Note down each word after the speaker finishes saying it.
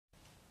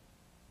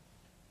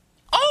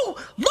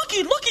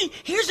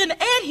Here's an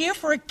ad here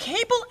for a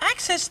cable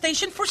access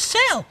station for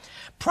sale.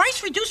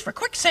 Price reduced for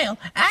quick sale.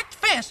 Act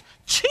fast.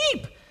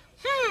 Cheap.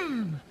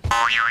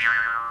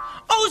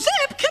 Oh,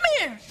 Zip, come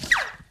here.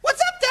 What's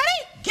up,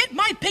 Daddy? Get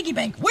my piggy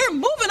bank. We're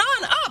moving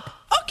on up.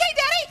 Okay,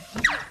 Daddy.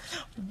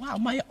 Wow,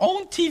 my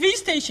own TV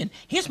station.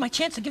 Here's my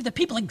chance to give the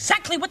people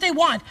exactly what they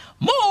want.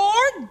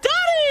 More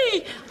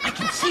Dottie! I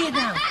can see it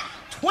now.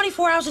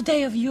 24 hours a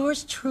day of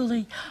yours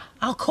truly.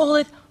 I'll call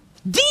it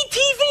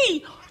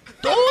DTV.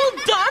 Old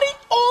Dottie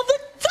all the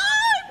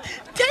time.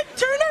 Ted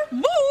Turner,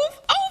 move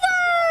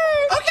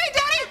over. Okay,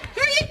 Daddy,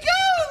 here you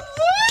go.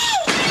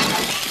 Woo!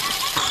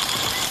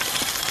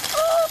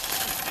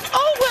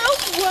 Oh, well,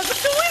 welcome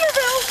to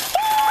Weinerville.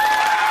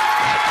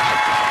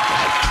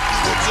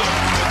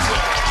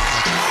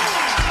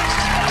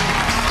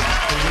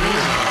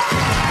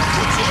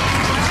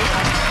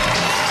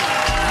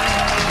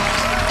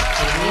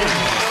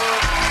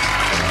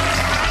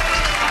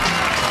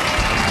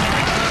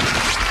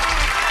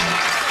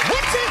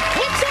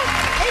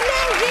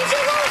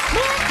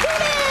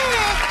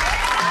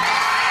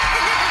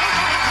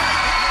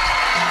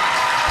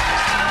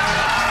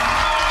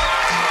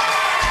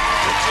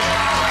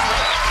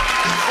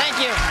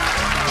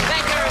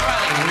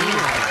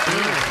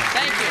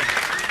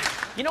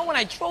 You know, when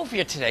I drove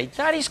here today,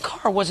 Dottie's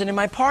car wasn't in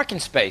my parking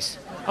space.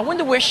 I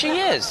wonder where she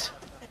is.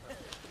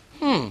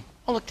 Oh,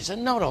 look, there's a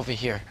note over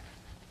here.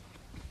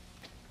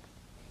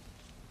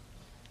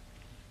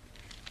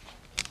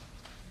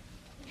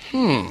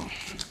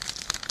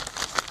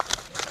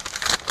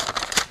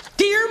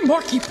 Dear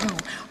Marky Poo,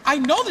 I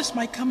know this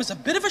might come as a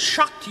bit of a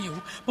shock to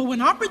you, but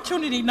when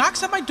opportunity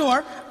knocks at my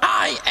door,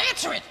 I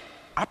answer it.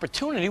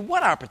 Opportunity?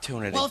 What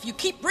opportunity? Well, if you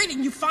keep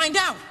reading, you find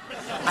out.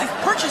 I've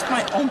purchased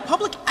my own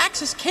public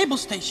access cable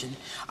station.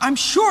 I'm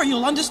sure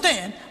you'll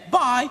understand.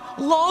 By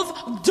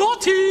Love,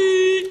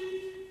 Dottie.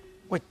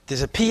 Wait,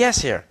 there's a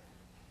P.S. here.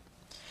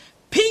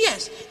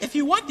 P.S. If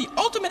you want the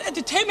ultimate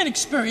entertainment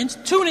experience,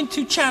 tune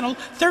into channel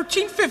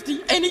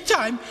 1350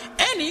 anytime,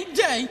 any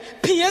day.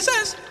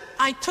 P.S.S.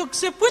 I took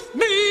Zip with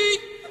me.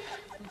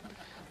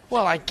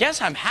 Well, I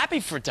guess I'm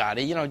happy for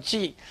Dottie. You know,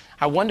 gee,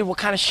 I wonder what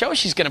kind of show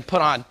she's going to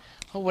put on.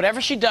 Well,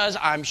 whatever she does,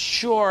 I'm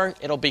sure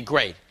it'll be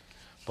great.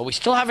 But we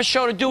still have a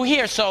show to do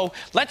here, so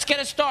let's get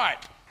a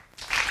start.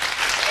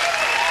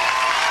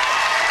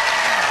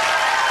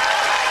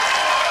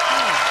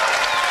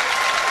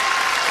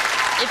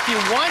 If you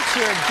want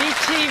your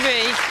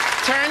DTV,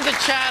 turn to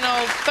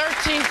channel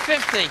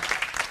 1350.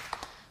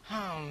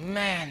 Oh,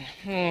 man.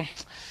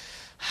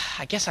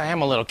 I guess I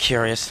am a little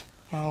curious.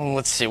 Oh,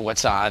 let's see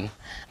what's on.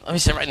 Let me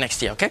sit right next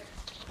to you, okay?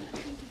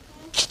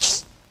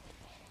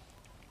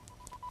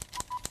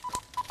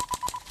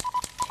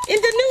 In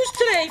the news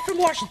today from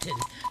Washington,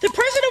 the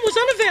president was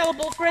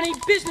unavailable for any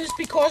business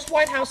because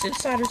White House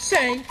insiders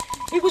say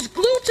he was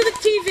glued to the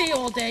TV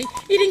all day,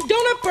 eating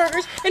donut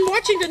burgers and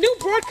watching the new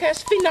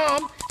broadcast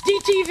phenom,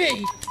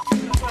 DTV.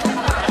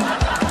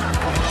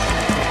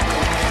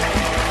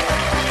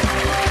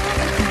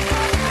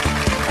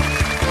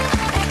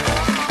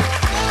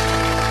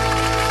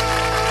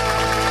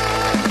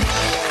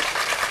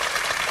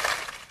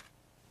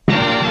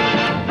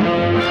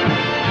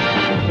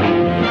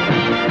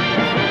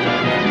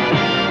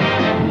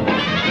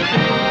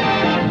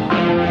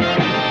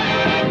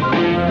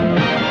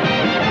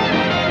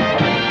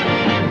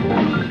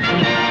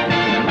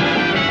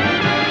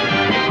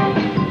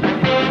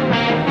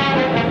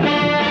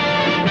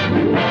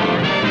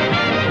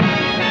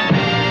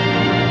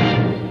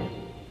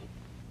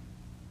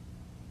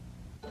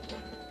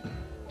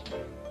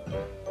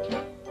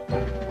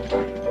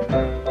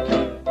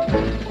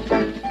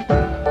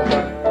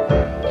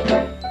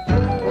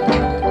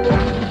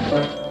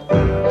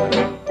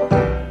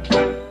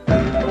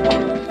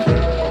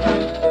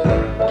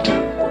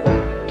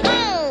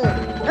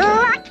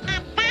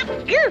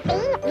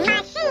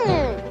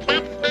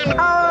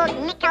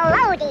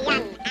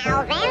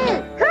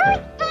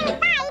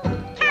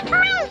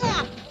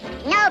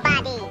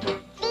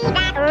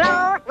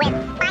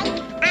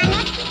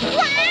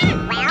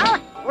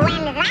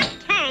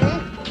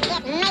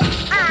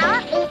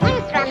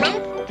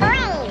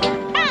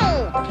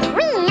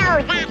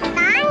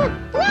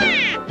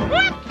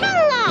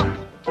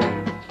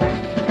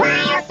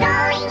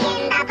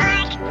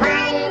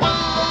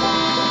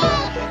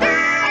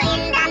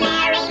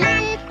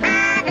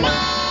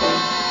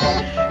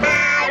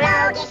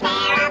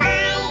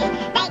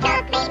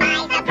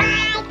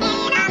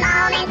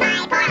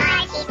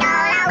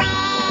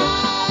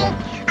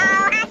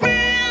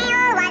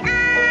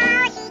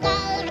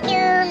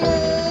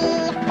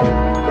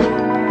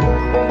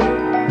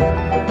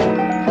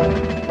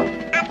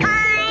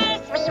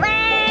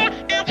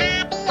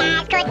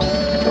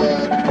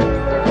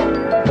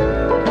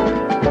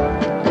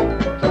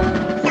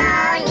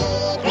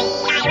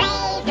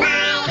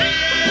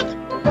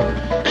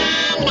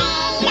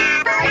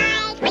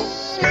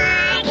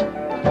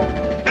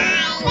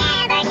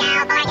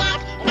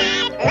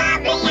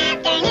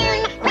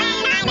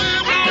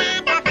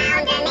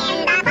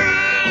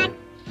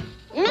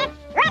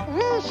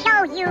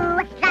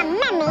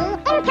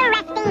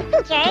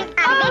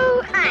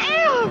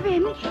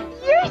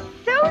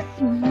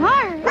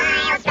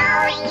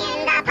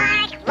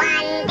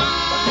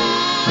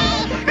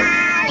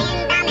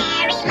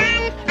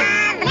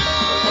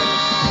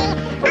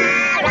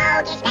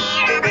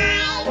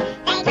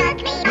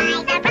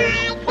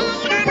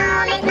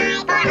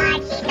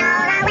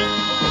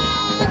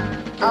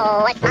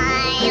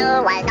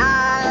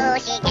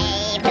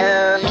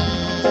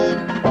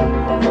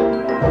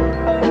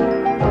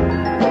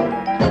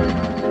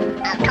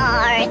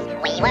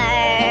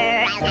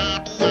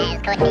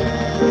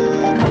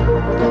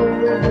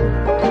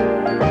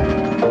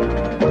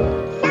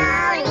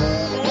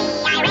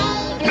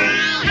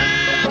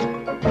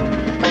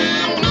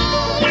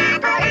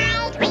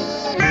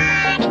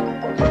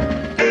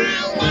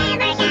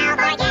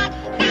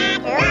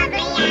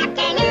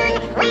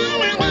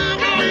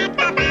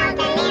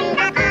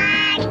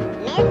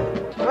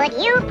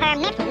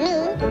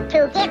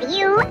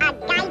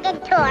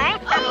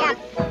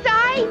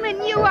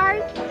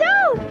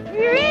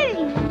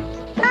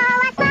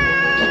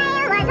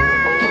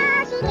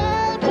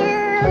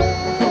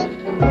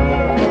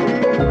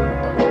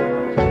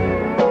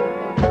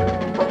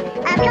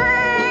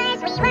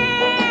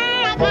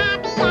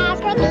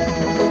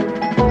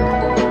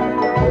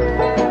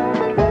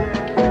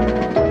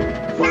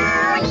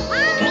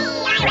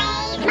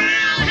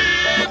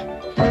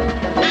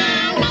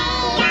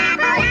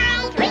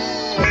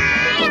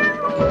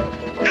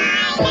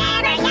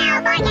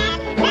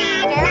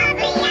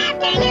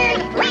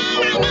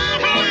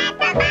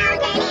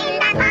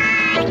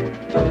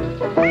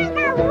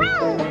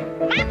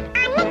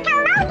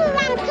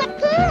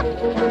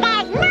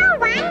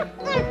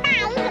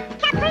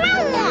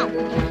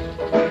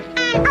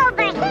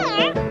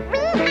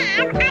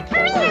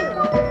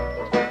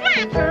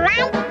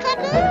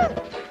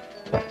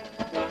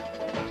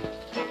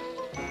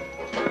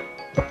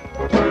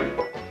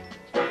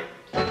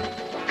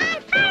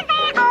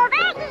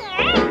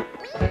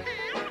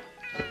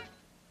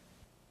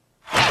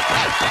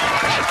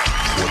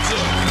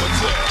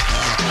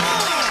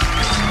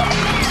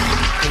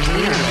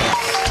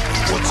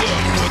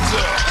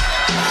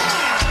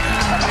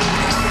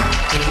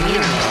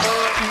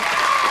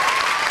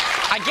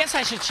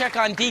 I should check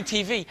on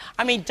DTV.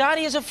 I mean,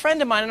 Dottie is a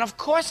friend of mine, and of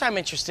course I'm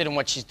interested in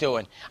what she's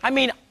doing. I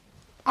mean,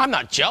 I'm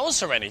not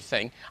jealous or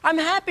anything. I'm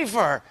happy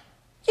for her.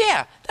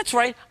 Yeah, that's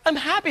right. I'm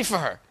happy for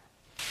her.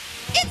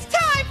 It's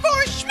time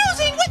for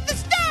Schmoozing with the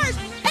Stars,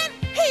 and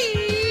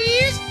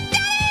here's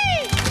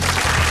Daddy!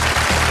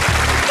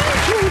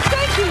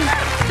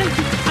 Thank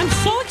you. I'm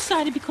so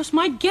excited because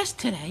my guest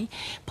today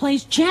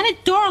plays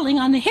Janet Darling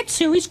on the hit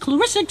series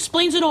Clarissa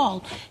Explains It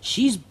All.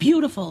 She's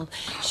beautiful,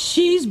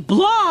 she's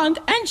blonde,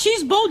 and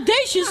she's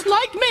bodacious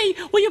like me.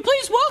 Will you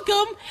please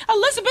welcome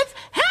Elizabeth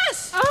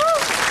Hess?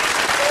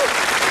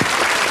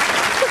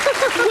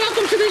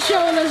 Welcome to the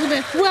show,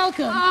 Elizabeth.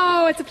 Welcome.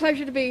 Oh, it's a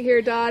pleasure to be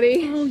here,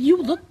 Dottie. Oh, you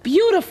look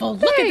beautiful.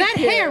 Look at that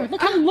Thank you. hair.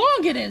 Look how long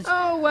it is.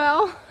 Oh,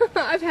 well,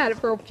 I've had it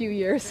for a few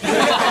years.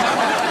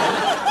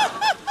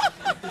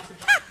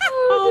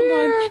 Oh,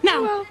 dear. my.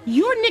 Now, Well.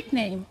 your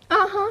nickname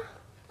Uh-huh.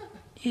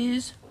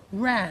 is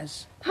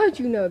Raz. How'd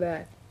you know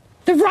that?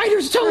 The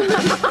writers told me.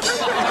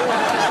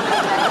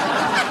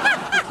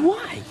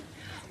 Why?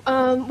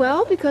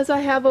 Well, because I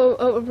have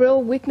a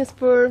real weakness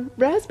for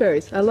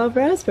raspberries. I love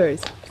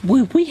raspberries.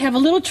 We have a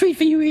little treat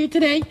for you here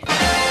today.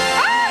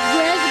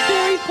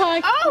 Raspberry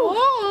pie.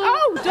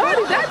 Oh,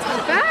 Dottie, that's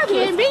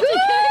fabulous. Can't beat you,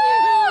 can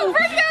you?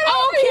 Bring that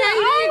over Okay,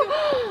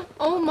 here.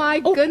 Oh, my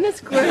goodness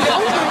gracious. Look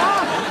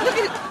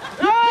at it.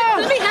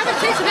 Let me have a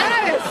taste of That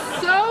that. is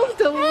so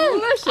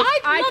delicious.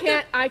 I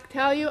love I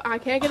tell you, I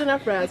can't get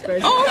enough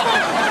raspberries. Oh,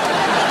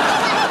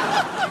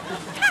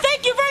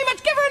 thank you very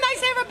much. Give her a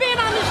nice hand for being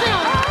on the show.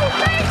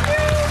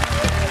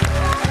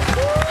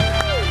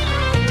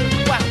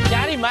 Wow,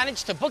 Daddy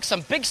managed to book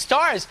some big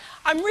stars.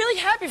 I'm really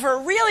happy for her.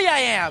 Really, I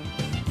am.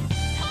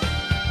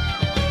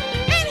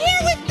 And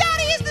here with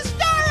Daddy is the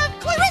star of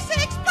Clarissa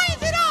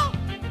Explains It All,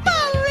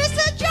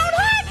 Melissa Joan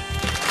Hart!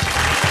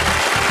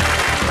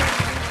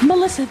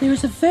 Melissa,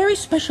 there's a very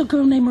special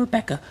girl named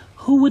Rebecca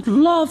who would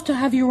love to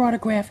have your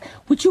autograph.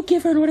 Would you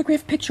give her an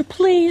autograph picture,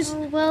 please?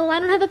 Well, I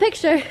don't have a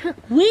picture.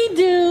 We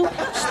do.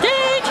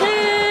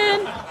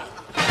 Stagehand.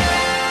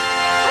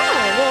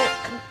 Oh, well,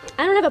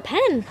 I don't have a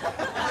pen.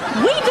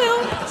 We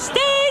do.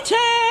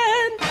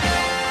 Stagehand.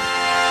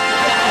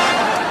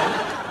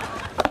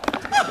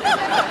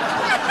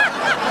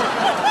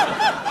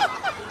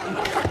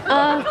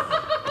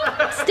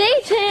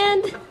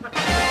 Stagehand.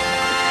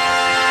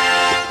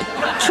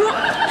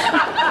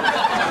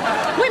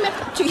 Wait a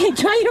minute.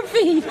 Try your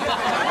feet.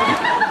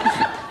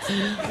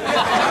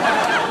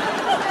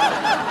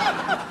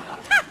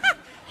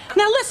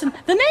 Now listen,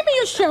 the name of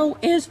your show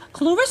is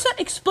Clarissa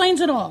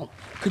Explains It All.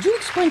 Could you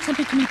explain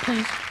something to me,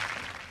 please?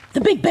 The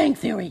Big Bang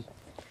Theory.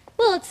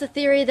 Well, it's the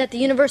theory that the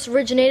universe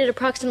originated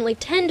approximately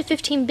 10 to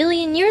 15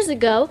 billion years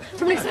ago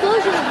from an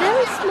explosion of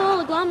very small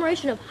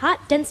agglomeration of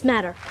hot, dense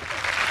matter.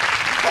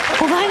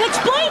 Well, that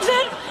explains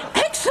it.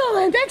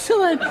 Excellent,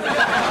 excellent.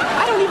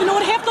 I don't even know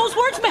what half those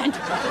words meant.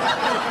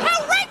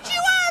 How right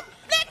you are,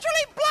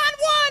 naturally blonde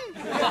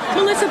one!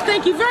 Melissa,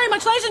 thank you very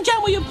much. Ladies and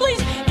gentlemen, will you please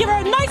give her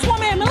a nice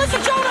warm hand, Melissa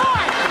Joan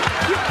Hart.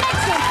 You're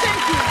excellent,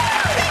 thank you.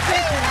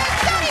 Thank you,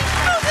 Daddy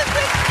Schmoozes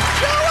with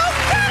Joe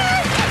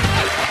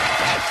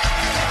O'Connor!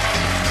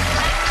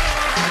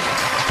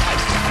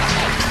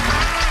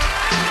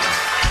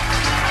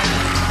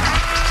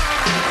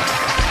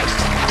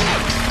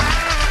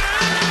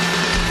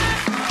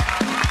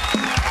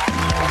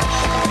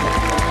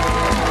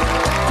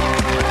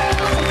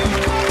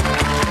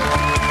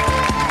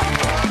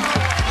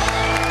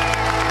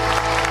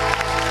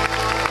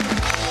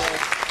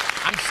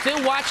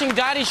 Still watching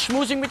Dottie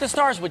Schmoozing with the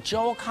Stars with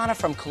Joe O'Connor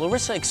from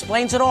Clarissa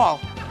Explains It All.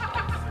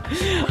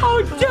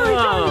 Oh,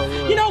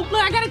 Joey. You know,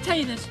 I gotta tell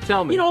you this.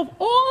 Tell me. You know, of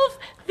all of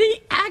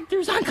the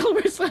actors on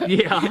Clarissa,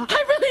 Yeah.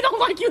 I really don't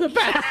like you the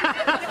best.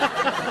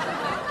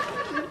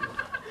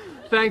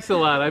 Thanks a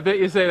lot. I bet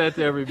you say that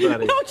to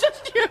everybody. No,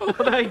 just you.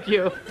 Thank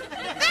you.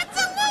 That's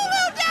a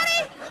Lulu,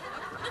 Daddy!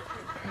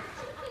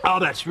 Oh,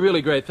 that's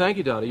really great. Thank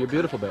you, Dottie. You're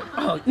beautiful, baby.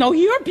 Oh, no,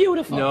 you're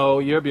beautiful. No,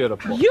 you're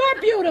beautiful.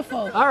 You're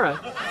beautiful. All right.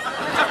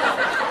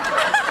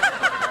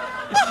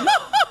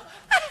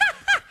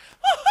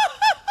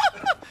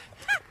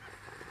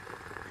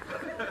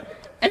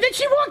 And then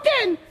she walked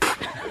in.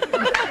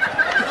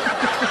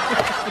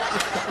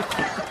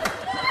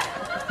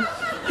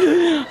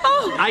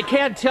 I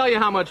can't tell you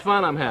how much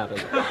fun I'm having.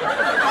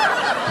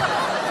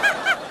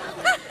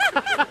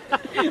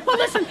 Well,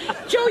 listen,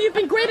 Joe, you've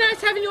been great. Nice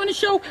having you on the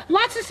show.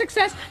 Lots of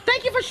success.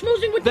 Thank you for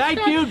schmoozing with the Thank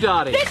Stars. you,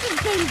 Dottie. This has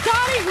been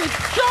Dottie with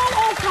Joe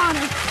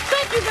O'Connor.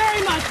 Thank you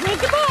very much. Well,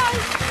 goodbye.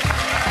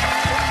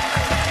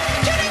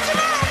 Tune in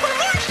tomorrow for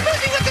more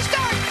Schmoozing with the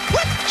Stars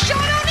with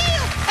Sean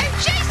O'Neill and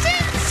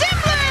Jason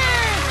Simler!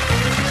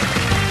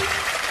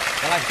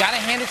 Well, I've got to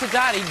hand it to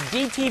Dottie.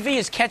 DTV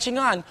is catching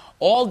on.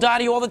 All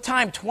Dottie all the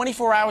time,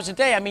 24 hours a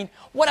day. I mean,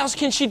 what else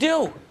can she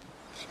do?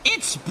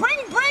 It's spring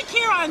break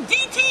here on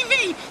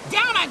DTV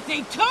down at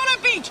Daytona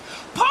Beach.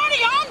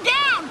 Party on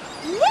down.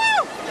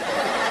 Woo!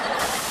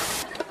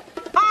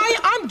 Hi,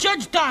 I'm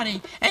Judge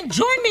Dottie, and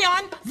join me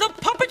on The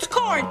Puppets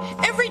Court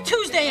every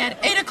Tuesday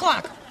at 8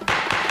 o'clock.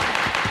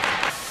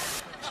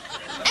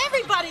 Every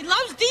Everybody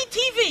loves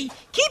DTV.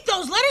 Keep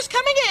those letters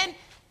coming in.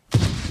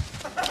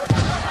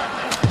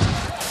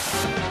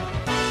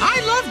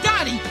 I Love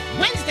Dottie,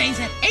 Wednesdays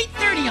at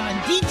 8:30 on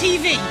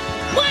DTV.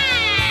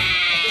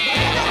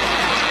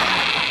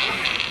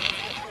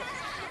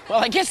 Well,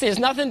 I guess there's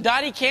nothing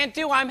Dottie can't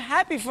do. I'm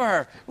happy for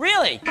her.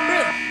 Really.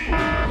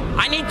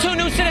 I need 2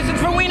 new citizens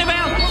for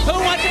Weinerville. Who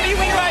wants to be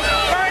Wienerized?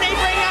 Bernie,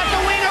 bring out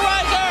the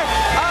Wienerizer!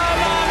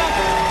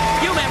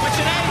 You, man, what's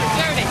your name?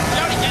 Jody,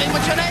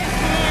 what's your name?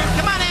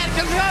 Come on, Ann,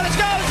 let's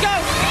go.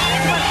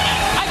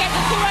 I got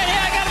the 2 right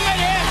here. I got them right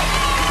here.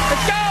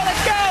 Let's go.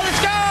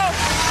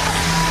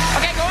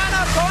 Okay, go on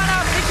up.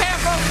 Be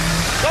careful.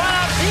 Go on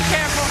up, be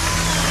careful.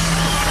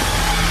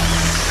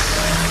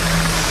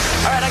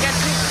 All right, I got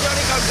 2.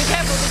 Jody, go. Be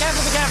careful.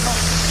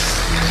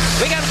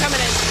 We got them coming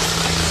in.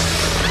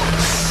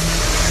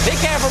 Be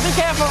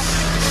careful.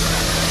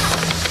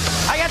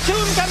 I got 2 of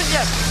them coming,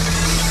 yes.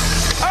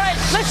 All right,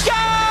 let's go!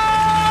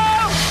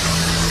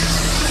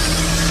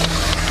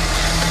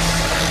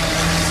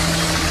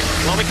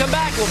 When we come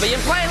back, we'll be in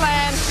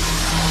Playland.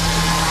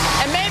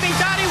 And maybe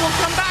Dottie will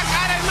come back.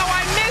 I don't know,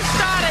 I miss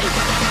Dottie.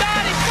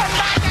 Dottie, come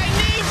back, I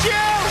need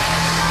you!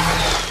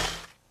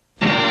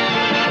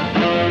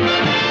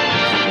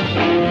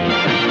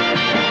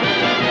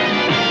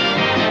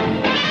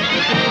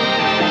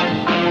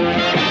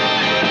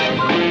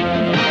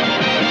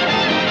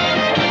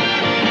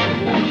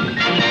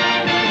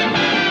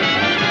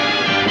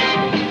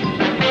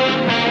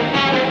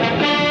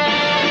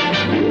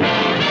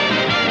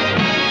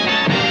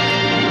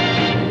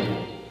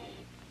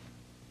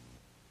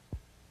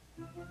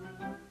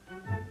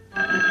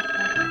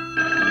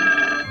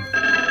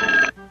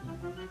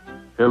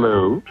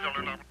 Hello?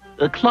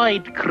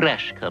 Clyde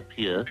Crash Cup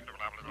here.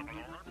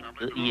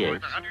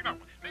 Yes.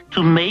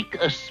 To make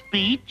a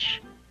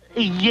speech?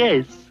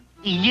 Yes,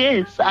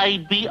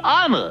 I'd be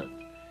honored.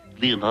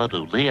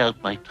 Leonardo, lay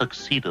out my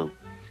tuxedo.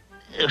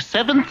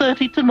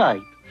 7:30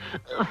 tonight.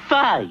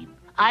 Fine,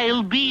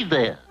 I'll be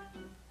there.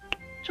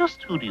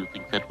 Just who do you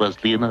think that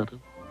was, Leonardo?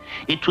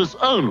 It was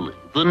only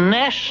the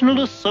National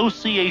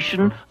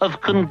Association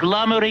of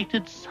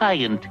Conglomerated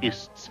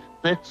Scientists.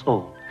 That's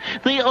all.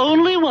 They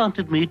only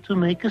wanted me to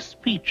make a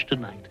speech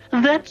tonight.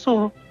 That's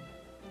all.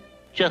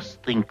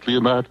 Just think,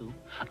 Leonardo.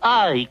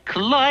 I,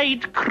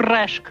 Clyde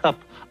Crash Cup,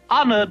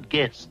 honored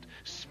guest,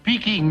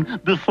 speaking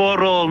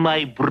before all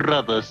my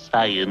brother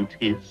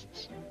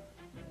scientists.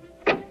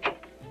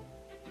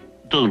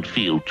 Don't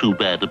feel too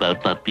bad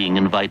about not being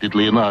invited,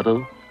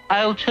 Leonardo.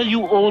 I'll tell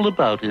you all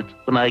about it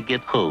when I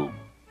get home.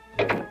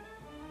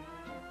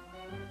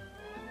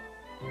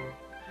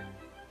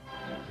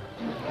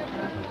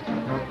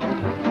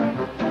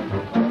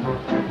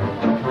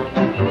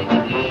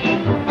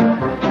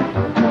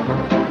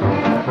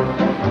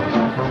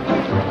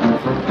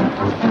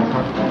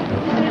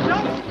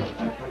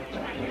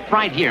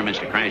 Right here,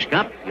 Mr. Crash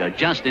Cup. You're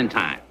just in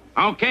time.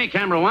 Okay,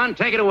 camera 1,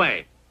 take it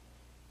away.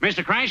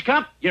 Mr. Crash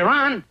Cup, you're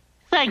on.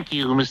 Thank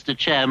you, Mr.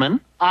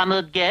 Chairman,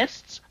 honored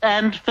guests,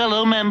 and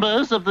fellow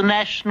members of the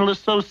National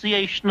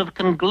Association of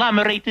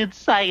Conglomerated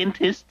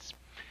Scientists.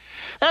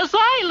 As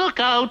I look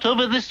out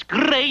over this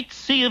great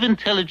sea of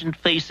intelligent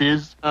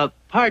faces...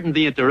 Pardon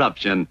the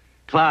interruption,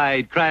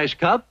 Clyde Crash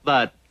Cup,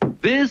 but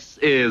this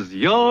is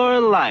your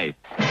life.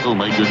 Oh,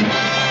 my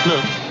goodness.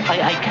 Look,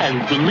 I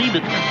can't believe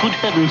it. Good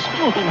heavens,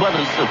 oh, what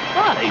a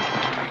surprise.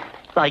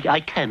 I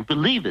can't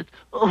believe it.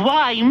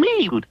 Why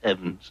me, good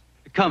heavens?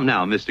 Come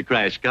now, Mr.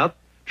 Crash Cup.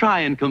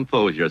 Try and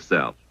compose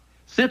yourself.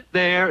 Sit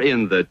there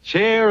in the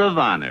chair of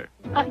honor.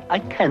 I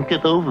can't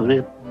get over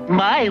it.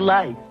 My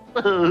life.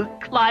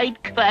 Clyde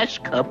Crash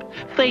Cup,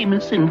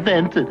 famous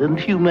inventor and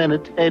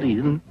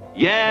humanitarian.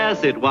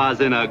 Yes, it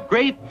was in a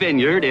grape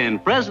vineyard in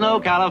Fresno,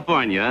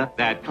 California,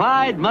 that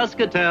Clyde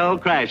Muscatel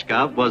Crash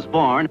Cup was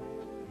born.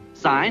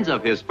 Signs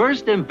of his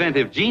first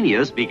inventive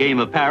genius became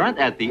apparent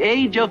at the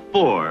age of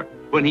 4,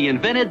 when he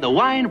invented the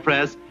wine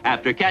press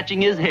after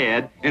catching his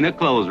head in a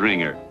clothes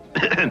wringer.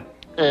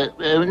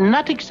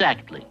 Not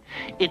exactly.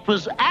 It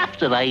was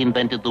after I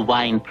invented the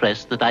wine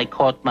press that I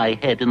caught my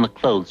head in the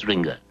clothes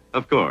wringer.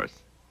 Of course.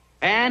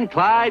 And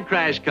Clyde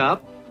Crash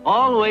Cup,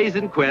 always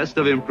in quest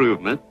of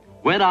improvement,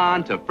 went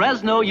on to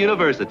Fresno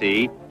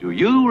University. Do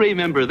you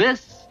remember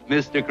this,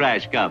 Mr.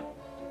 Crash Cup?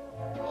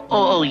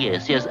 Oh,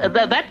 yes.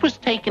 That was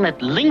taken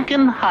at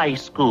Lincoln High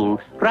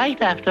School,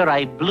 right after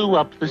I blew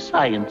up the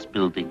science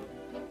building.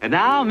 And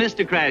now,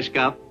 Mr. Crash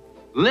Cup,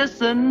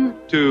 listen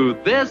to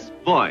this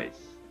voice.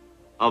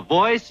 A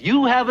voice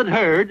you haven't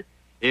heard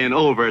in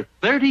over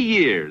 30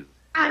 years.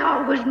 I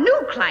always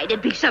knew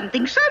Clyde'd be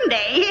something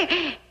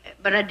someday,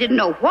 but I didn't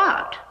know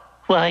what.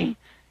 Why,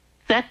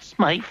 that's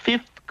my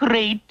 5th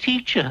grade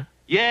teacher.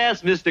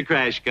 Yes, Mr.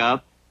 Crash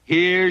Cup,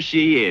 here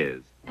she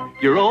is.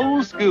 Your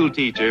old school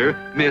teacher,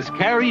 Miss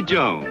Carrie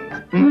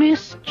Jones.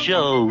 Miss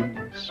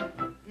Jones.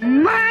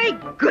 My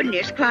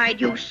goodness, Clyde,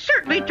 you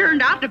certainly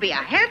turned out to be a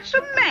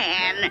handsome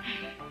man.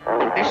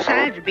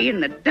 Besides being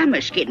the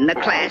dumbest kid in the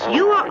class,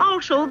 you are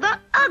also the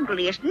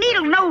ugliest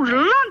needle-nosed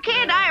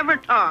lunkhead I ever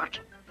taught.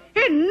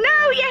 And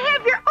now you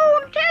have your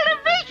own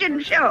television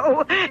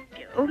show.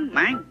 Oh,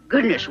 my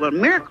goodness, will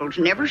miracles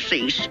never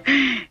cease?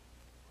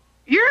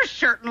 You're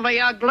certainly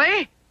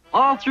ugly.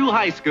 All through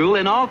high school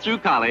and all through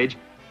college,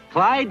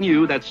 Clyde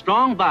knew that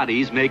strong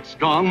bodies make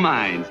strong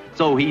minds,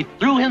 so he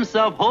threw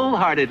himself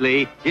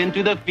wholeheartedly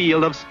into the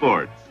field of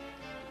sports.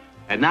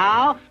 And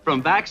now,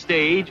 from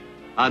backstage,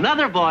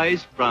 another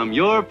voice from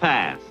your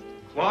past.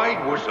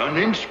 Clyde was an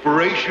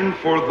inspiration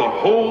for the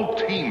whole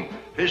team.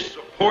 His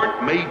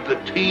support made the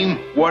team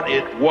what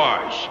it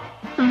was.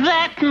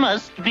 That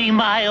must be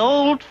my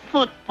old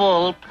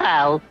football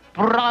pal,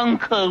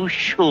 Bronco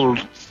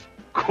Schultz.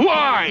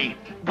 Clyde!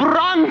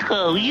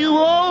 Bronco, you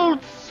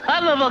old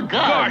son of a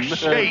gun! Gosh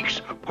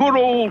sakes, good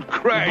old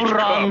Crash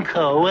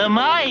Bronco, am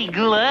I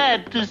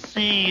glad to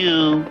see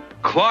you.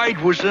 Clyde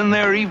was in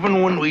there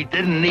even when we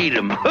didn't need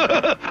him.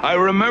 I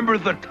remember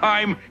the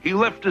time he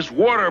left his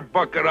water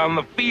bucket on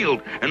the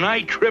field, and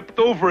I tripped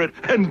over it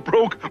and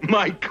broke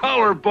my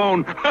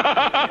collarbone.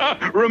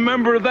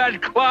 Remember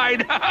that,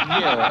 Clyde?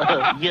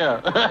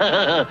 Yeah.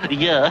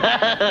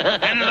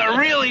 And the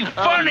really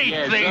funny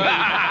thing...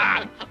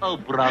 Oh,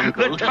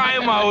 Bronco. The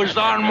time I was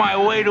on my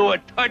way to a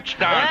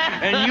touchdown,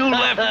 and you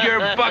left your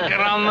bucket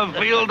on the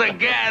field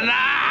again.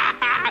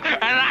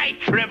 And I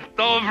tripped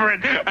over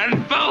it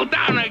and fell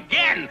down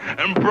again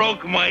and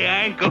broke my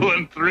ankle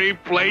in 3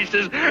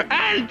 places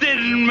and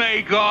didn't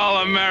make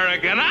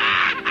All-American.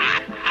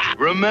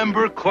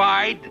 Remember,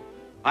 Clyde?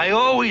 I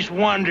always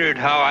wondered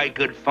how I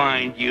could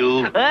find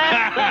you.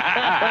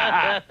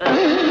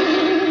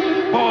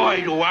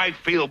 Boy, do I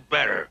feel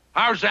better.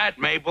 How's that,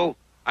 Mabel?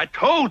 I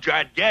told you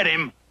I'd get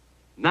him.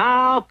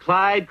 Now,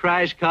 Clyde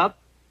Crash Cup,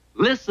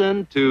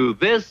 listen to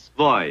this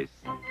voice.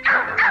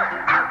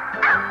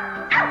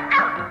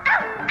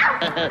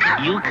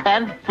 You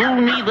can't fool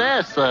me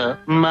there, sir.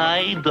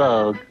 My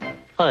dog,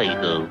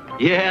 Fido.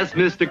 Yes,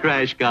 Mr.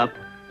 Crash Cup.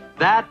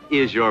 That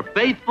is your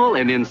faithful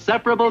and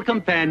inseparable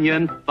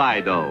companion,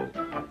 Fido.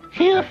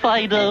 Here,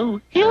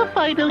 Fido. Here,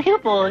 Fido. Here,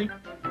 boy.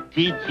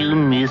 Did you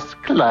miss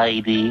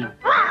Clydie?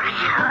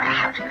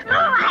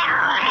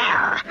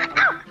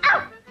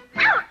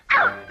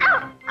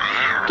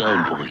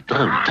 Down, boy.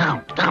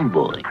 Down,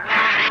 boy.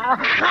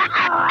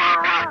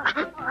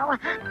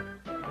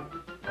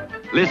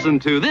 Listen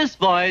to this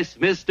voice,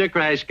 Mr.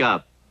 Crash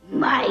Cup.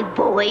 My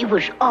boy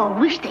was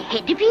always the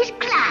head of his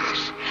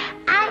class.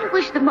 I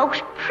was the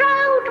most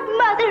proud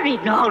mother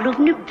in all of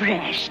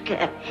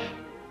Nebraska.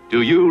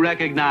 Do you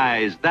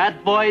recognize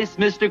that voice,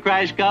 Mr.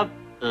 Crash Cup?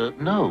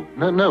 No,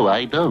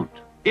 I don't.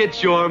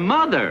 It's your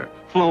mother,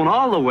 flown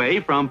all the way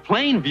from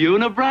Plainview,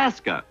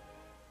 Nebraska.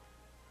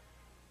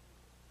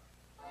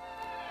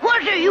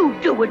 What are you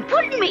doing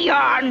putting me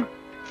on?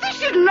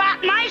 This is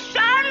not my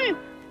son.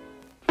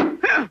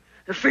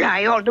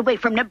 Fly all the way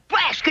from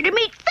Nebraska to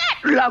meet that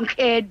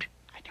lunkhead.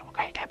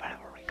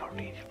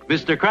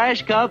 Mr.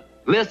 Crash Cup,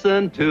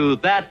 listen to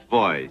that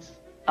voice.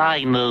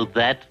 I know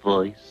that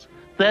voice.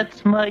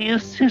 That's my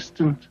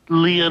assistant,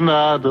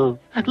 Leonardo.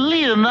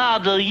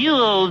 Leonardo, you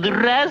old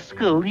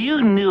rascal.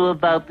 You knew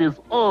about this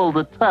all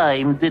the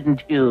time,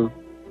 didn't you?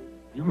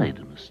 You made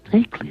a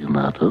mistake,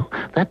 Leonardo.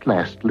 That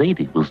last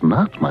lady was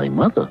not my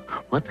mother.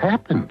 What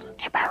happened?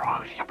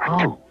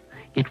 Oh,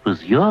 it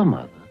was your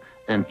mother,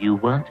 and you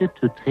wanted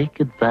to take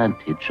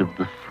advantage of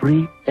the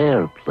free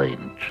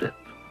airplane trip.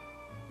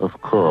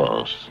 Of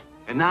course.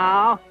 And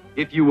now,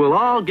 if you will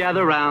all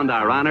gather round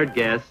our honored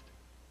guest,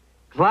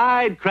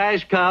 Clyde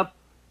Crash Cup,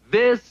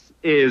 this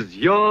is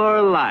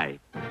your life.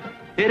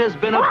 It has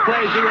been a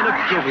pleasure and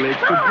a privilege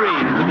to bring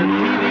to the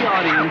TV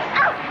audience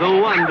the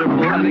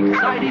wonderful and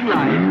exciting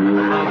life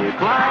of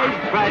Clyde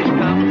Crash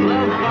Cup,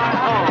 loved by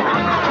all.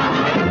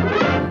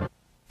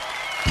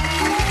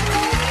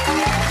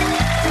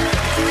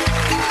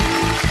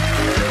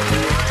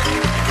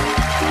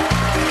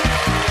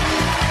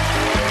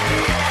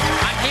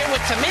 I'm here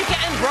with Tamika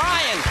and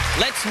Brian.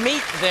 Let's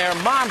meet their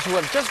moms who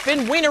have just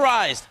been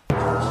wienerized.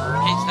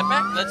 Okay, step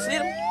back. Let's see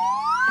them.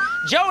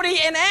 Jody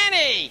and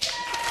Annie.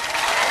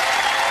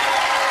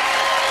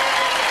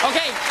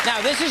 Okay, now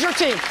this is your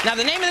team. Now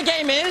the name of the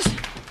game is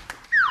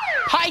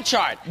pie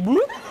chart.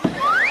 The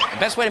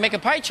best way to make a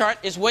pie chart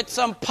is with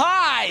some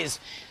pies.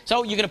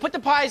 So you're gonna put the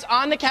pies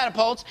on the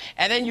catapults,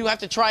 and then you have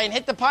to try and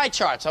hit the pie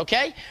charts,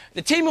 okay?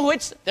 The team who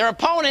hits their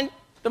opponent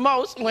the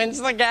most wins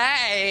the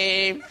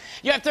game.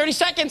 You have 30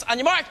 seconds. On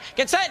your mark,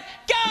 get set,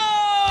 go!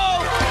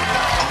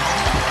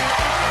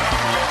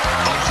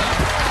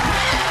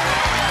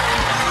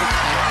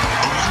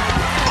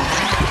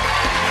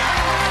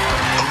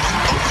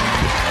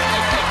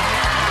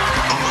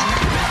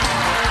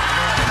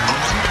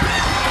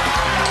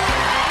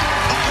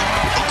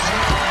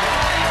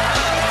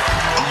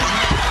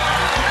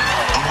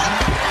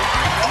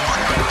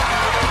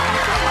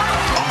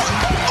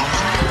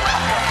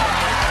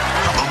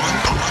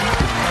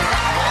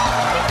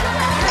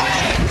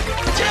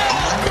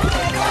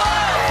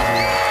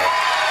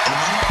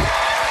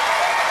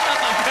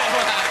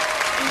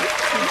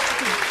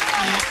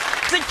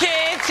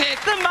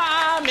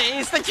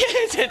 The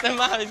kids hit the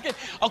mommies. Good.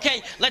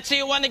 Okay, let's see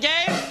who won the game.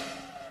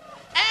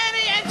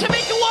 Annie and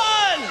Tamika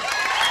won!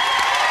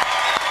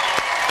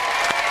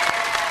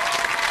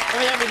 Let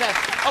me have you that.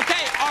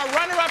 Okay, our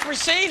runner-up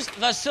receives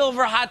the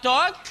silver hot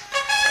dog.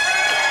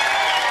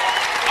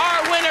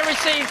 Our winner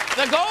receives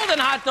the golden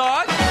hot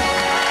dog.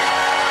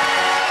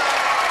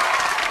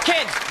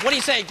 Kids, what do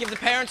you say? Give the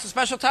parents a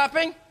special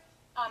topping?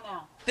 Oh,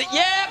 no.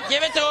 Yeah,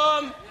 give it to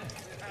them.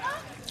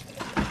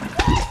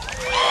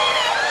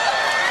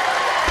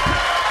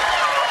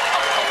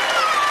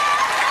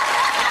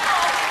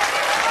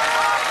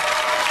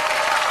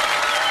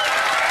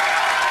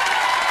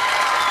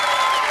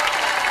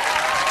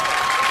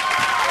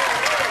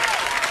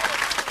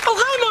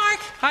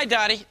 Hi,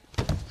 Dottie.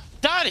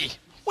 Dottie,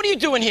 what are you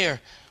doing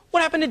here?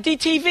 What happened to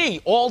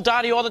DTV? All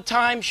Dottie all the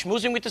time,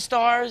 schmoozing with the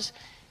stars?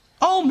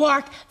 Oh,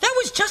 Mark, that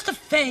was just a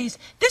phase.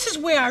 This is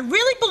where I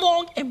really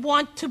belong and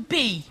want to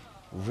be.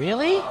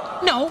 Really?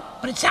 No,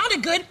 but it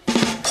sounded good.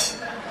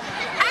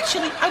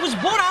 Actually, I was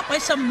bought out by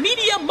some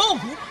media mogul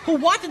who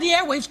wanted the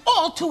airwaves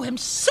all to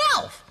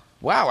himself.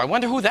 Wow, I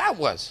wonder who that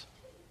was.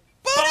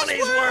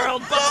 Bonnie's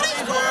World!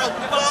 Bonnie's World!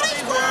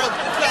 Bonnie's World!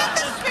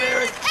 Captain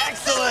Spirit!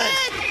 Excellent!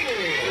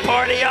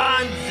 Party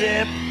on,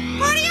 Zip!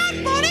 Party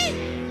on, Bonnie!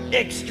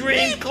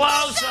 Extreme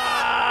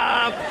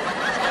close-up!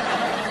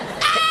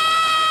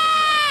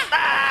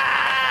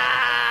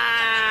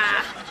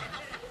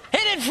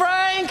 Hit it,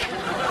 Frank!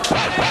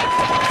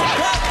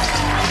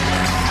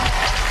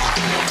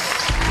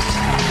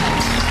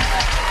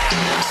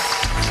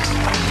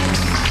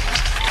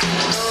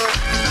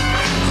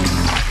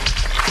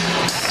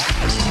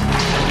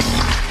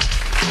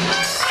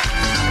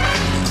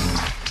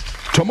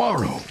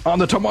 Tomorrow, on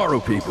the Tomorrow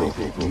People,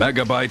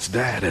 Megabyte's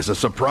dad has a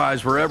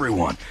surprise for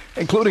everyone,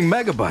 including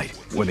Megabyte,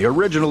 when the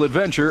original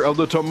adventure of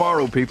the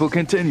Tomorrow People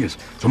continues.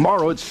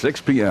 Tomorrow at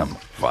 6 p.m.,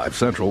 5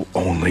 Central,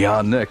 only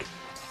on Nick.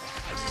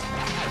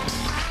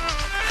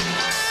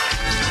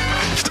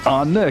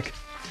 On Nick.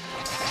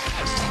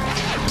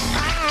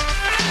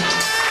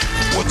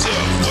 What's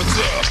up? What's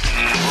up?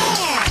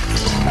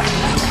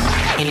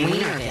 In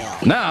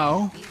Weinerville.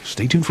 Now,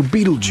 stay tuned for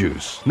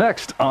Beetlejuice,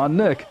 next on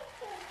Nick.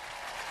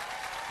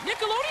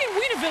 Nickelodeon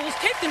Weinerville is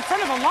taped in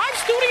front of a live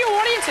studio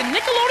audience in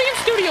Nickelodeon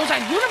Studios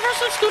at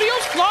Universal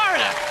Studios,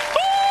 Florida.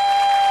 Woo!